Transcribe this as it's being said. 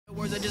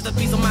Fights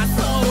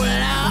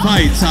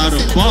out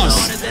of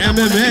Boss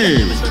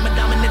MMA.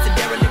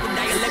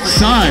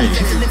 Side,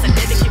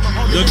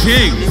 the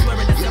King,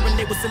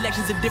 Malonjao.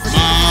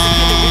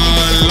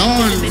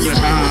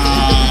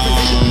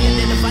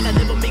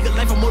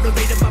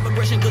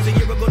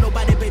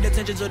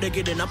 So they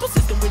get it. I'm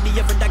persistent with the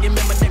effort. I can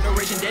remember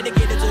decoration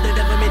dedicated to the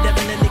devil. Me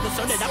definitely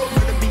concerned that I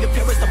prefer to be a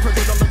purist. I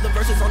purchase all of the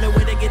verses on their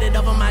way to get it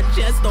off of my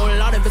chest. Though a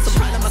lot of it's a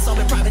pride of myself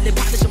and privately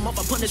polish them off.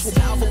 I punish with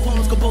powerful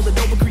poems, compose a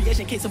noble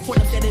creation. Case in point,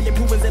 I'm standing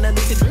improvements in a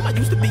lucid dream. I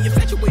used to be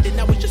infatuated,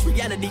 now it's just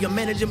reality. I'm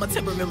managing my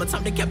temperament. My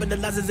time to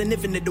capitalize is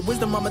infinite. The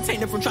wisdom I'm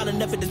attaining from trial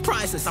and effort is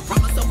priceless. I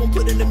promise myself I'm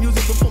putting the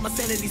music before my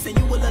sanity. Saying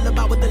you will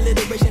lullaby with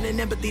alliteration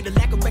and empathy. The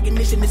lack of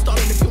recognition is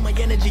starting to fuel my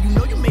energy. You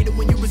know you made it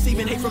when you're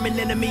receiving hate from an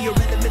enemy. Your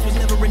relevance was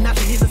never an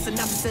option. Here's a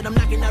synopsis. Said I'm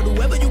knocking out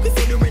whoever you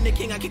considering the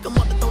king. I kick him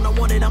off the throne. I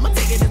want it. I'ma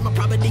take it as my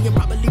property and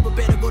probably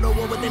prepare to go to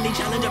war with any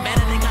challenge. I'm better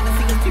than kind of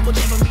seeing people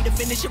champ for me to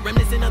finish it.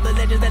 Reminiscing of the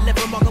legends that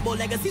left remarkable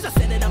legacies. I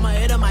said it, I'm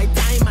ahead of my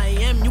time. I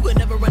am. You could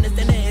never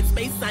understand the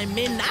headspace I'm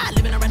in. Nah,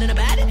 living around in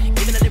about it,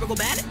 giving a lyrical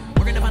battle,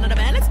 working to find out the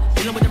balance,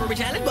 dealing with every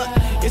challenge, but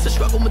it's a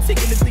struggle,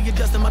 meticulously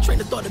adjusting my train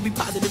of thought to be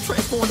positive,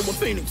 transformed to a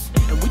phoenix.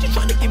 And we just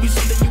trying to give you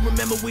something you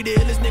remember. We the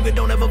illest nigga,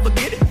 don't ever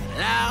forget it.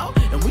 Loud.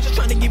 And we just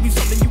trying to give you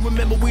something you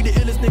remember. We the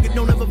illest nigga,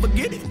 don't ever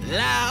forget it.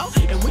 Loud.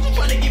 And we just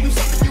trying to give you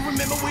something you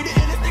remember. We the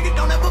illest nigga,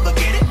 don't ever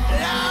forget it.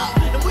 Loud.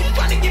 And we just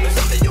trying to give you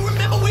something you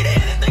remember. We the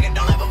illest nigga,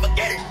 don't ever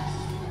forget it.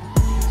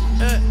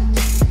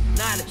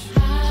 Knowledge.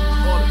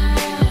 Order.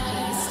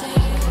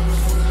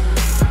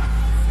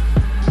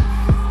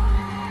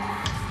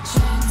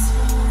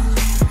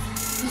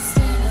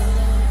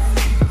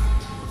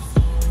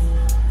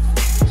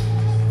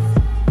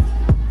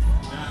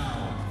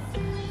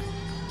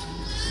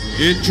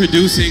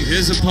 Introducing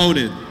his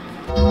opponent,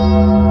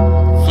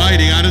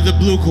 fighting out of the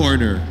blue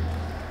corner.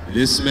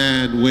 This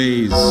man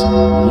weighs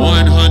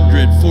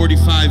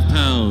 145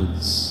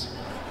 pounds,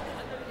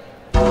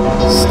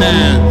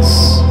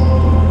 stands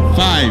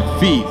 5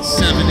 feet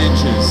 7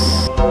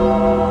 inches,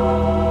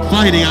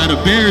 fighting out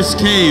of Bear's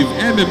Cave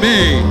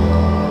MMA,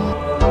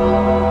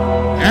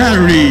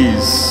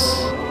 Aries,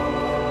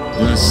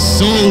 the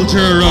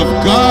soldier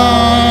of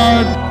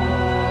God,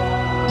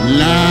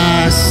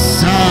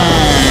 Lasar.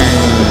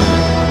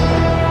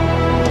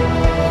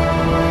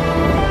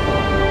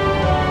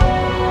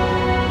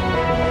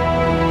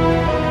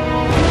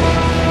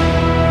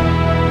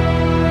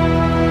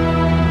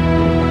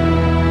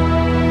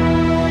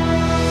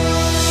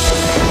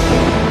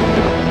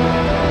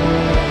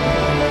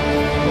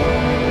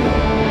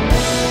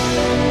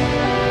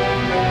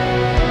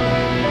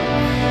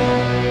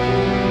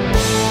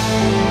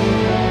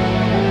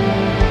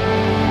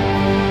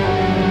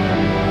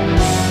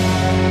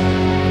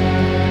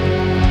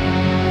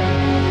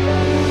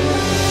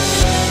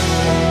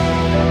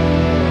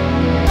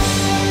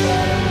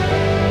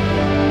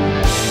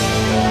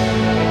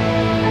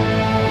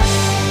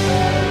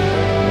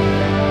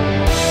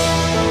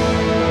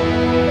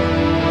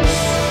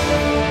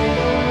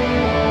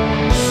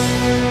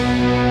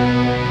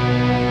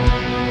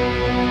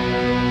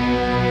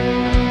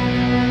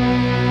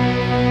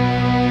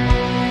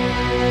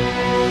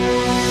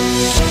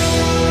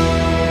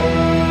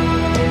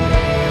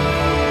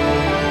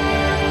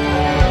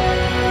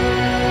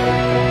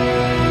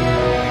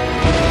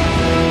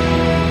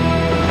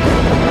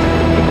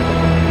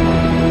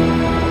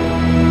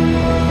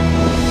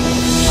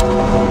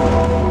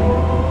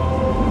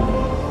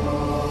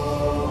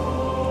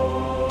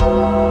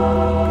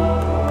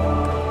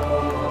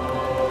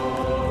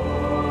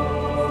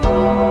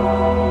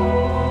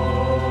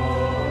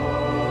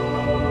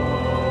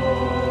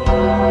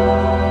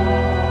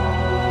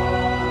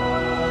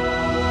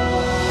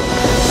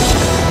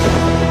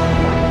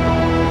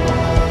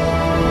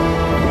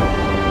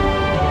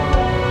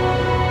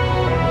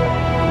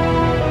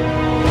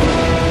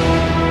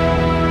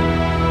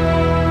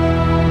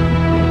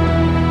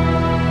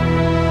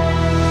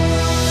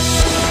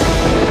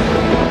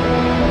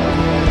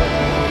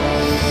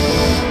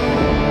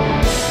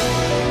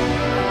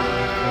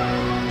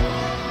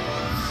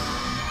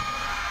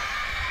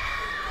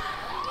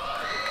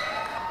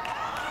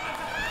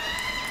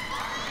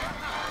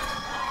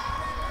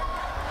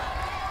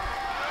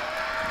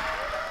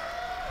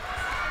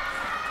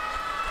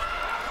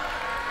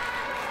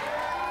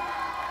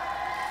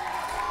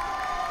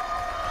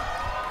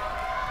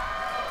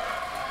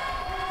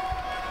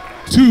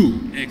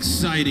 Two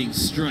exciting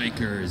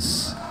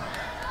strikers,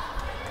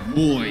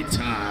 Muay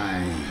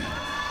Thai.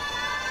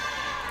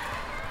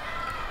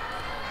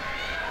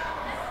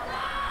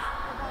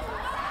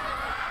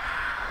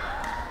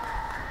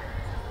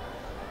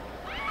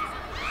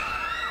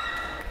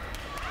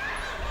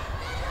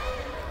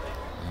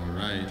 All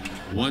right,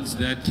 once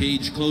that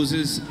cage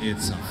closes,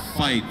 it's a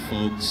fight,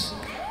 folks.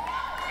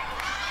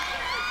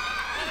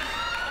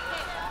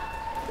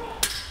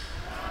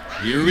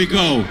 Here we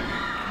go,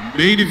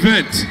 main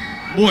event.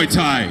 Muay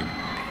Thai,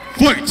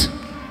 fight!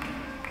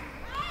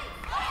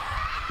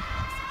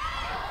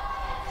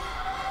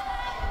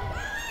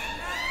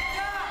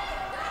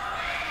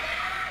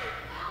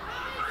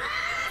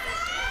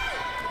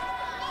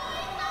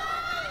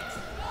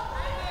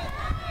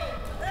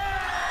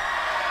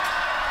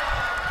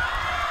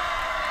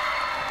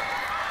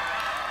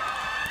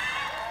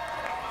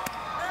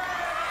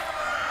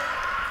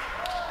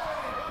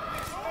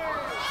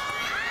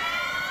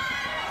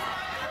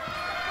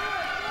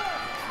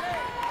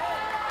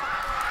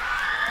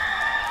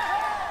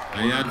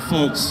 Ayan,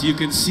 folks, you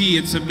can see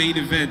it's a main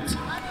event.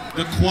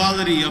 The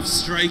quality of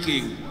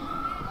striking.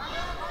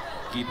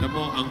 Kita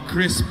mo, ang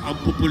crisp, ang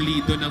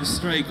pupulido ng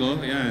strike, oh.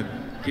 Ayan,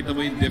 kita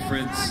mo yung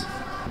difference.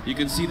 You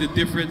can see the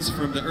difference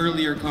from the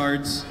earlier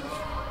cards.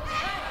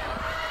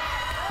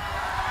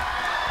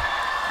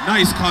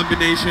 Nice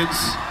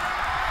combinations.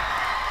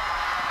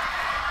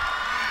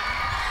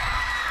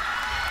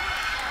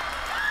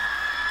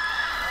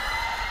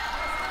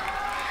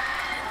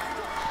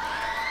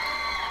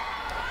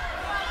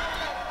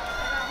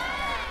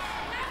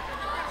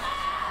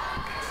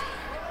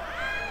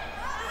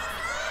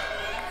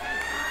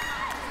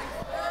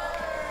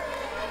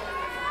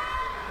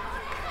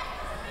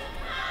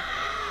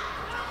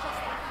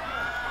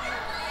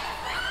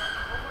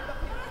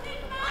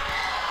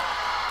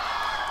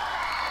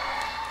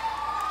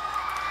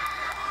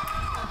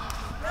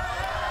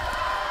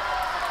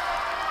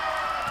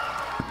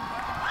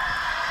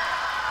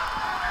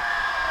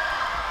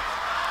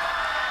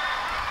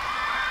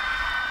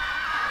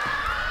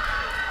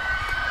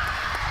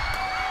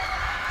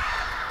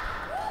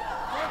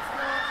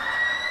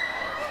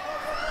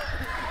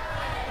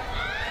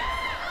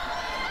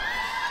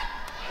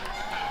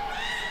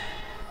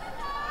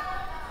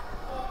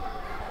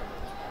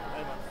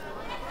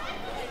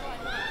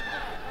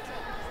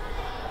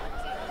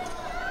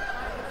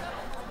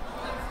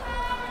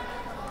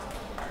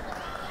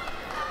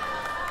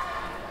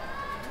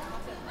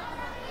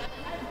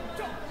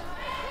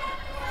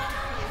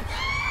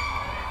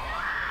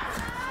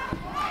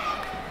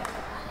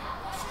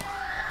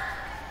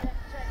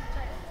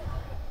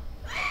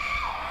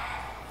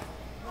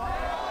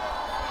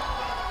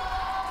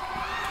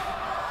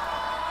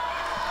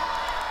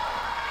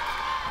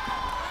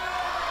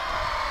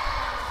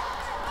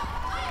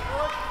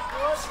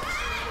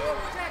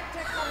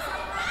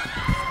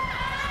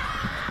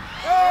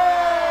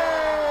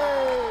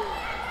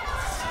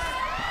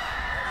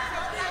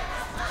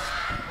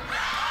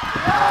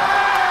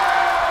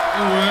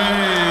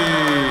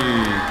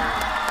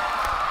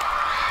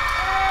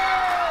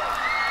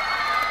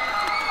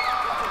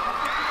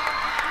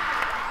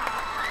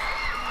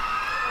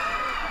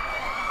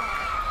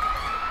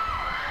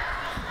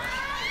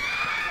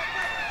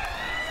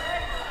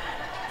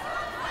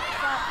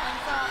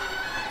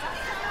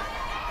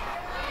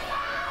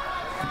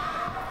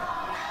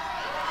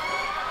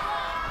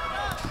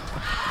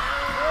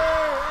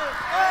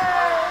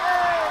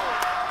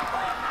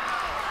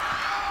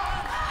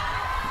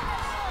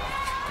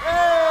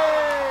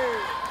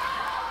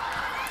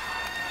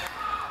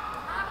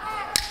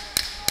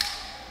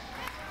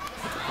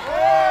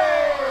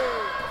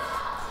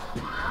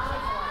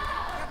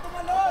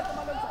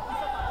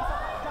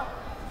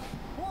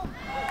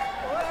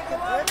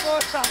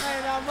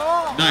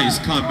 Nice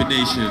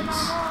combinations.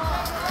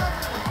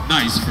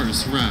 Nice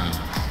first round.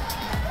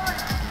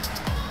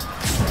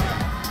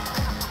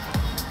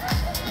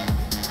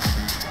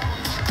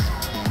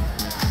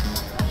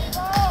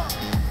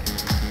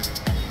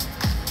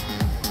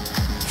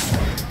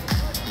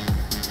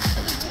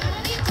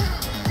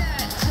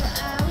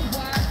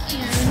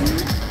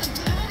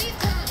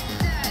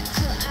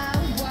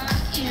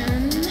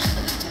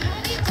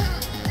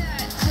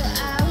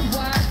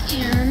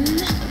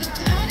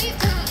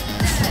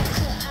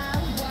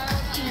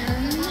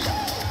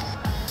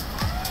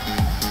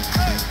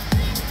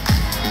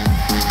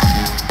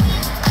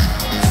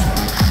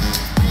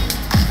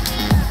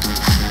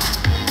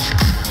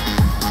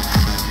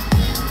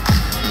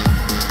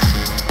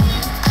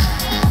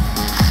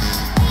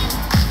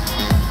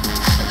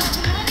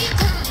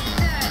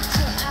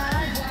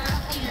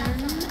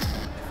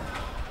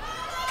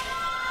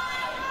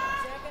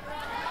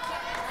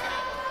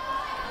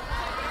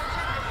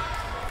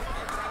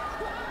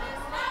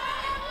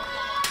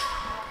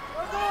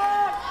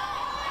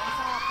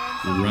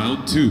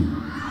 Round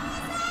two.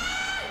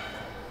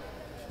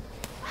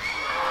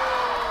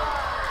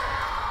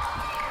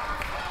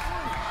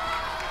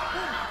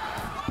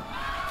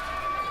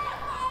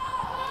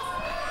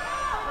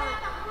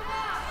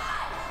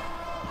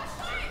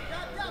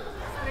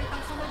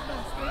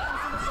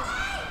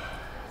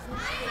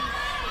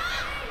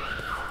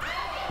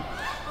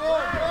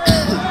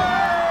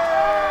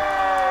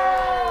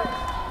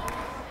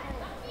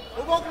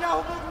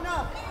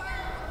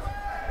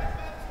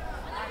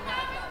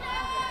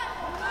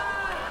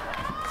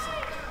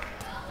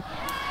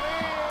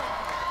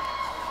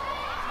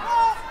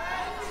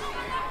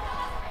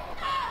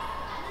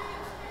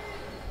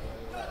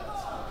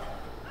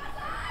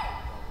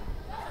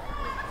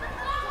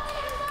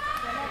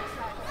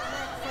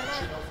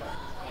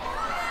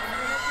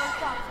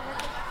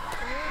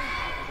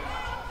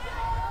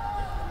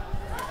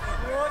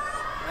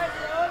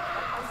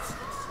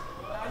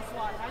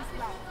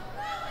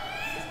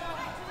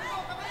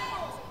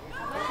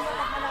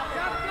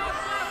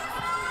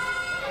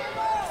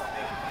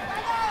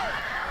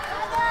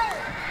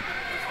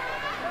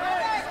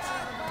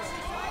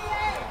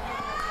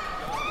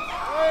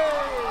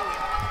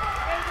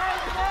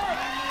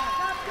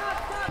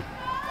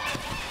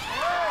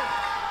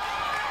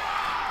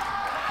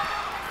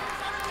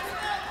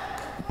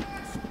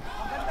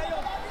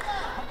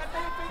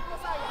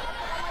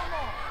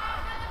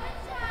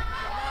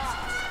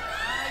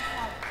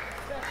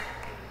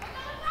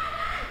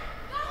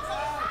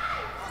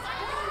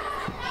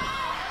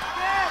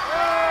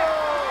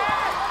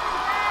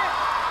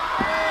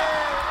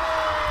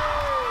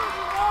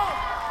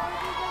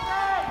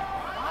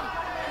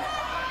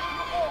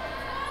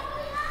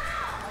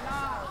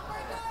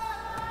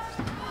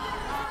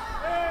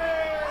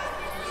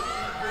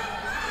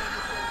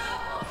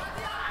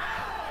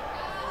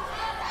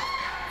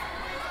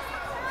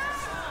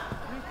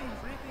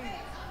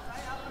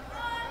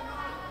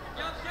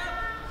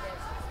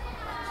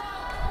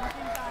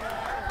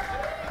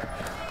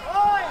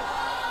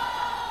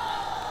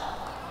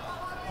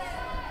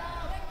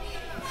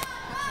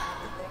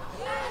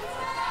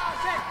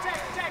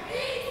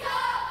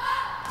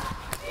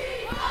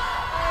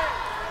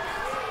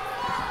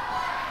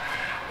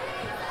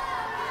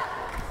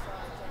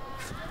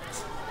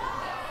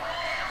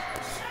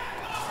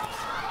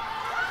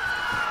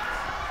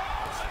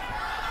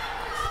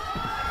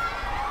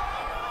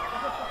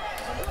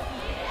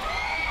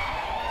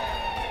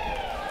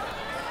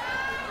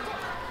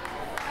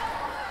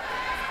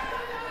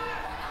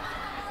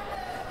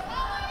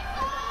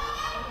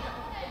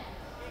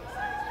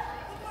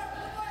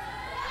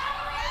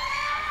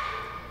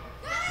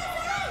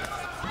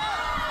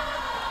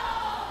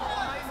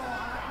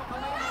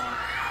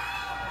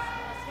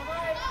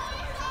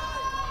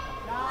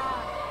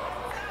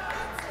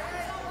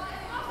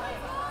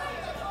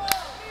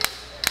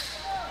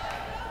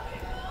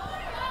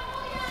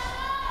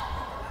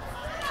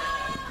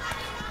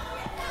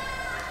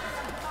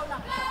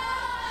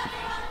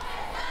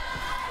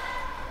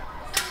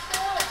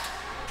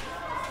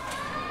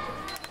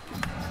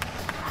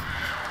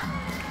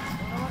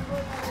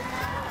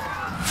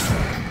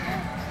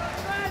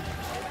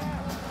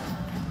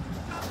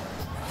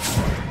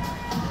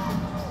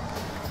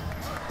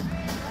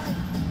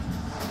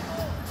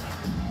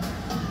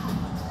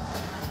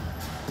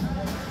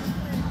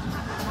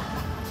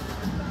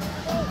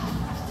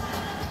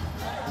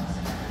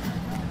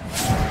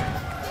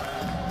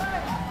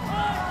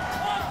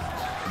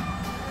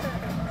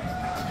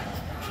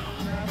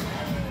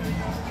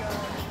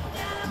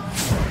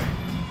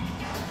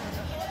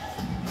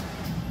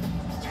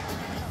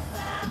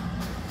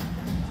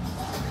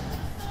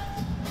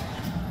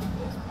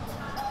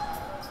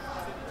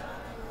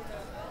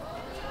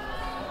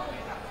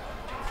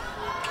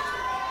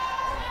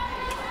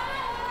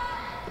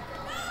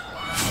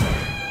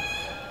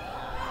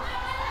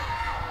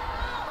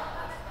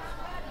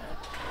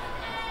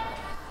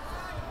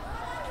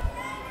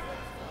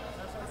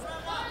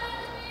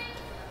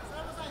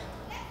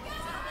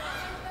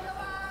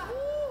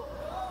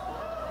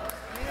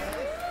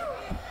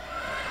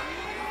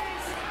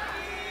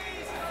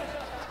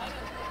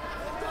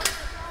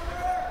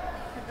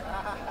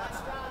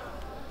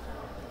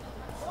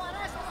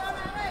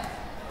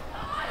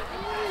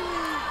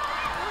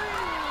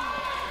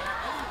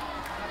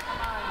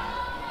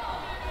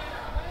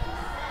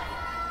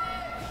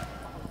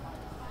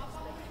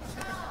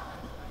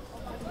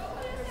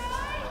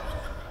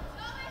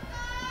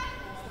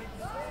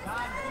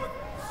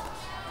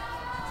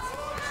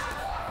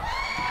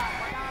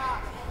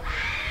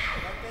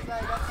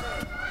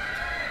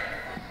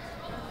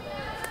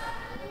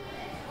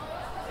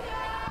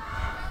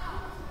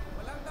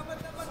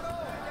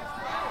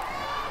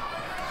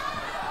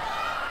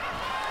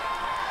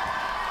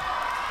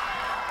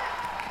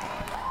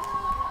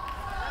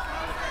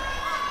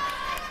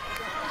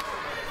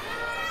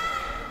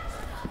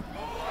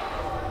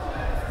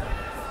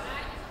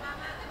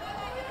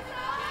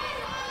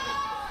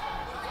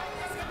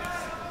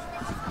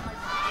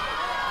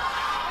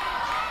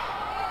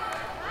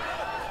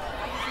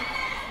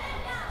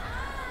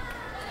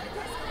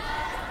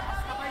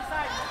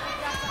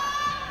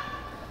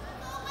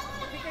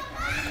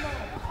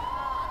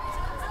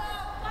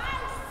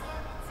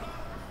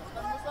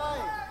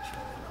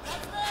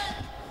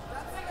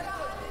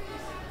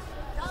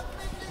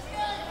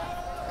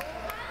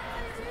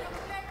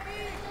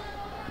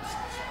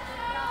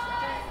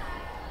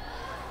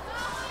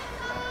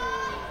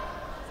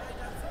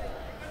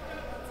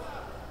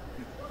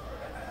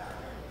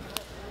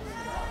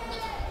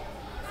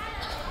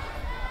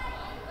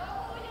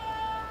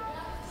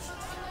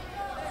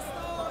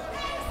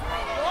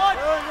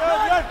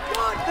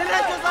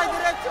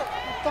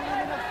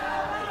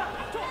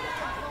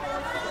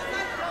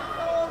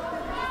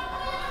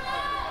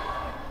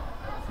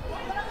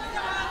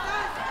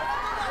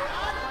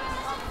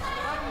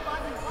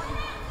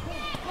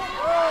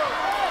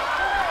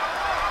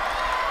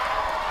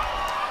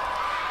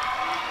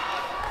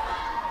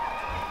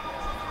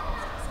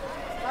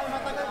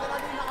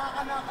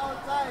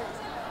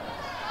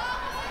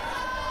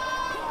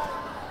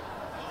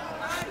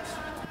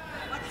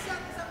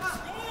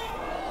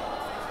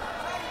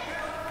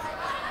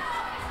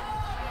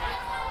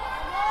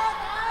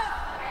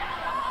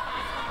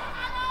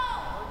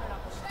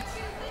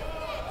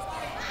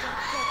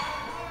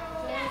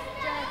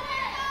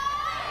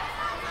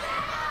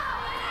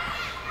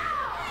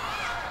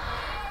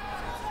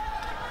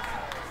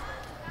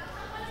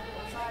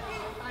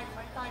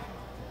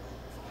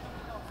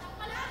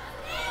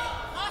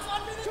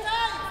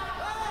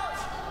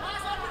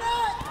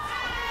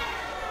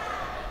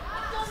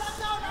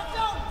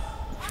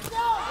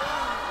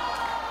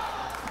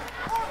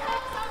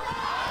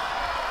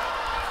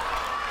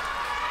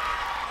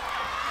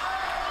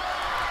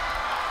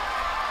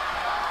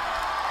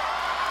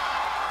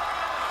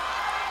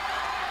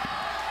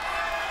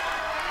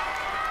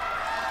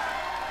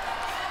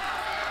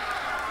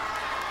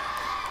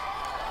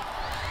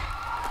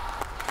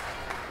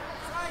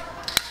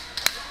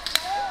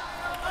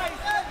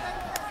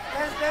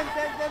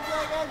 seconds, 10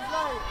 seconds,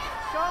 boy.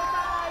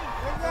 Showtime!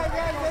 10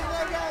 seconds, 10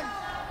 seconds.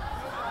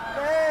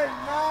 10,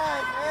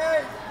 9,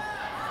 8.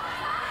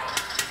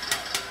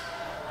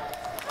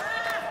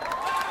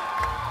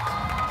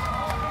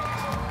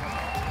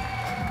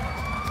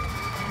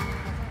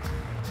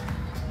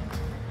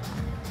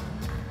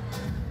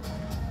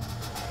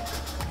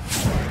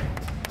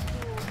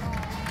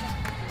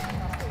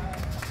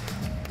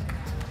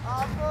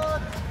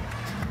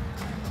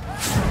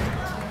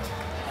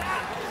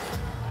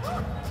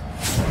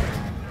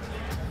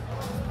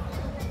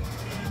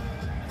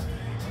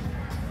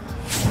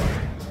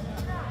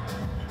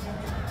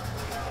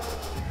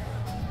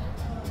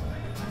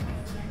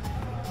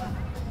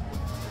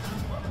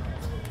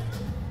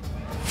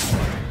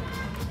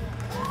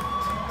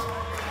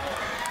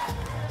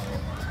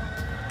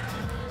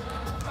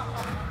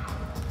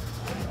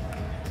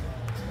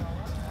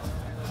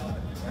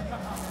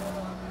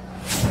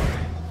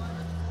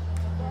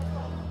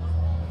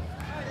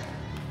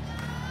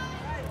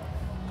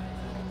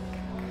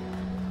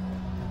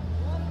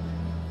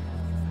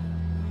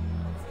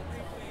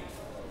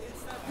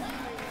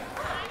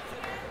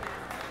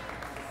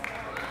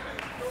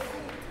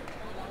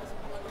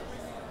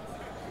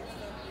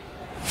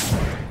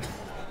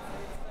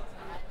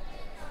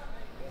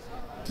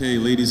 Okay,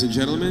 ladies and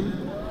gentlemen,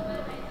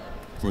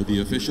 for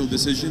the official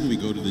decision, we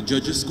go to the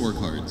judges'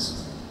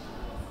 scorecards.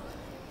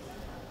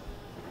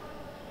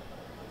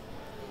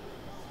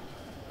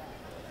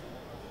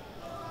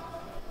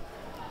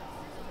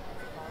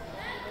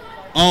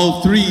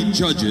 All three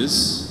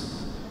judges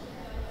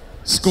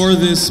score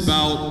this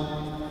bout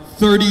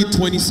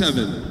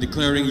 30-27,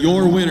 declaring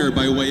your winner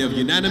by way of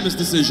unanimous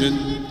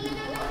decision.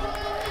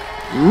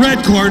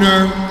 Red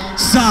corner,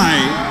 Sai,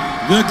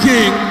 the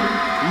King,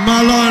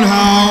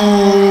 Malonjao.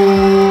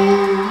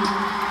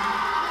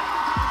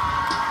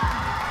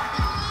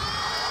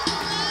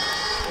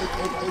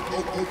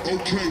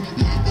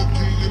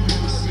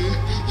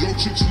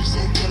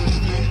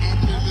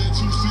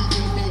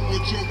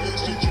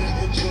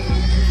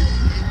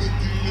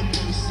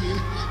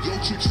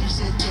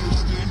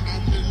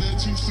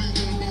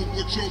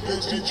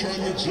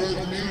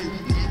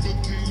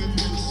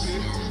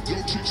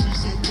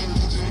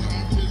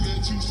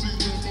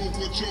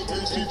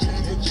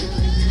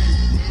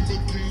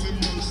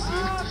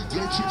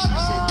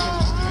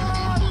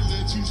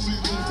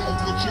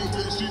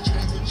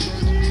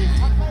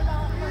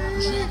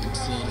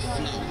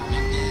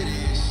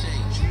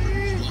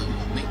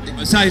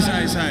 Sai,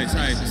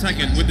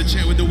 second with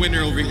the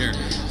winner over here.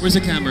 Where's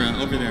the camera?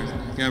 Over there,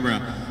 camera.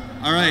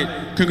 All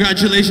right,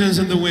 congratulations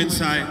on the win,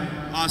 Sai.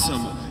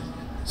 Awesome,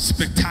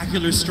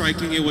 spectacular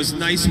striking. It was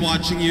nice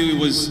watching you. It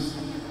was,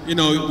 you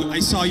know, I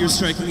saw your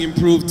striking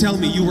improve. Tell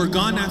me, you were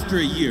gone after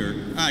a year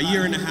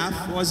and a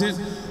half, was it?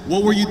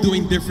 What were you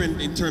doing different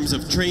in terms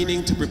of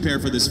training to prepare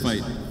for this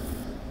fight?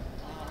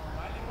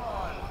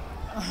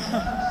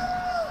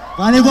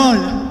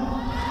 Volleyball.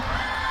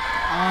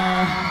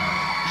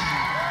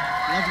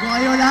 Love ko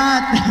kayo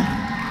lahat.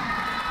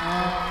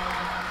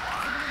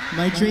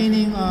 My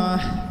training,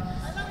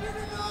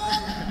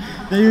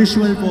 the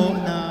usual po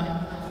na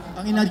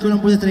ang inad ko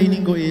lang po sa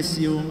training ko is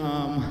yung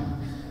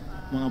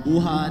mga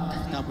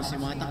buhat, tapos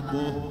yung mga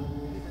takbo.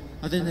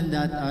 Other than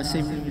that,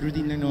 same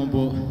routine lang naman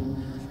po.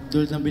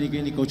 Tulad ng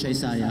binigay ni Coach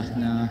Isaiah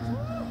na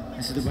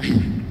nasa Dubai.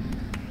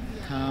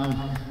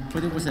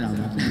 Pwede po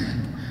salamat.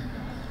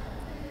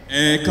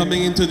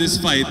 Coming into this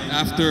fight,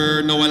 after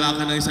nawala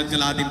ka ng isang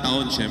kalahating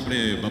taon,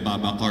 syempre,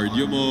 bababa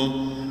cardio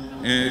mo.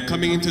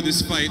 Coming into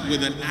this fight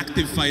with an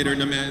active fighter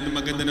na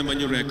maganda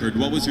naman yung record,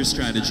 what was your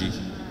strategy?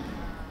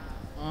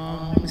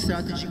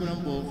 Strategy ko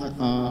lang po,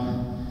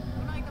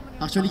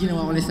 actually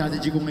ginawa ko yung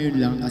strategy ko ngayon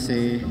lang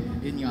kasi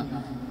yun nga,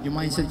 yung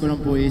mindset ko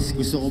lang po is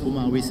gusto ko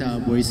bumawi sa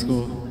boys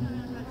ko,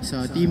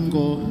 sa team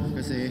ko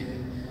kasi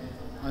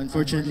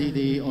unfortunately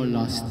they all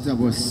lost.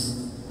 Tapos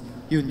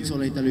yun, gusto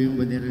ko lang italo yung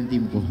bandera ng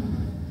team ko.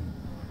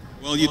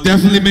 Well, you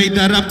definitely made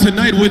that up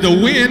tonight with a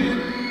win,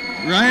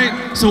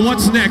 right? So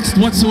what's next?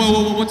 What's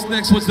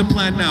next? What's the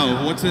plan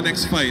now? What's the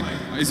next fight?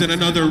 Is it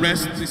another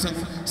rest?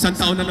 Isang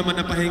taon na naman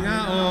na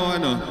pahinga o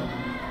ano?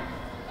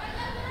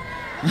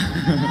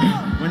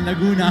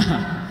 Laguna.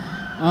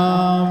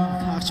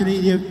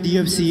 Actually,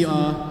 DFC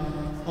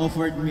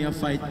offered me a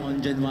fight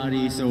on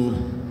January, so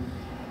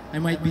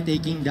I might be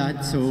taking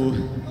that. So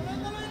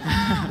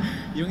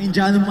yung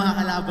Indianong mga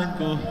kalaban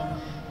ko,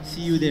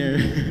 see you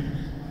there.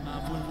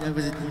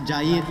 Was it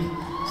Punjayit?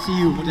 See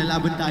you,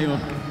 maglalaban tayo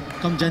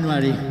come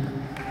January.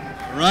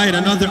 Right,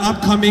 another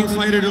upcoming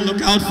fighter to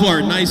look out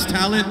for. Nice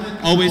talent,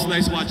 always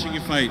nice watching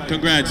you fight.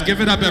 Congrats, give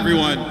it up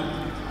everyone.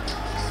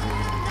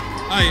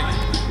 Ay,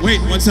 wait,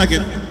 1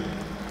 second.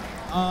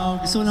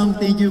 Gusto lang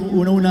thank you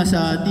una-una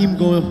sa team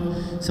ko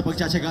sa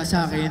pagtsatsaga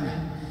sa akin.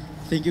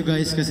 Thank you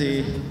guys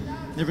kasi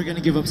never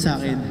gonna give up sa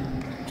akin.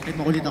 Kahit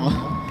makulit ako.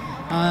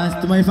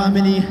 To my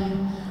family,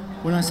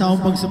 walang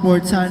sawang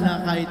pag-support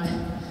sana kahit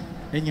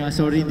yun nga,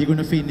 sorry, hindi ko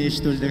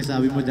na-finish tulad ng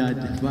sabi mo, Dad.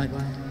 But,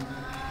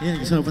 yun,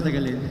 gusto ko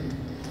patagalin.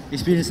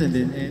 Experience na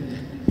din. And,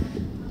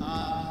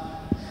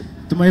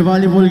 to my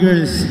volleyball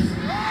girls,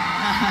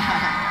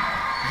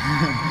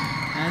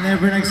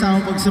 Never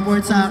nagsama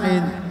pag-support sa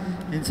akin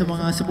and sa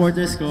mga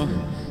supporters ko.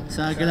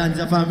 Sa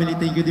Galanza family,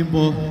 thank you din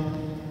po.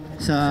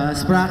 Sa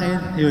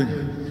Spraken, yun.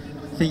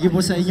 Thank you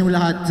po sa inyong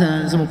lahat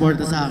sa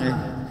sumuporta sa akin.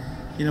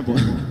 Yun na po.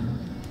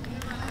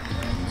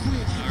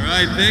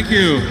 Alright, thank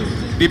you.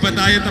 Di pa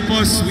tayo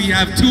tapos. We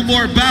have 2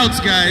 more bouts,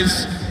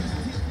 guys.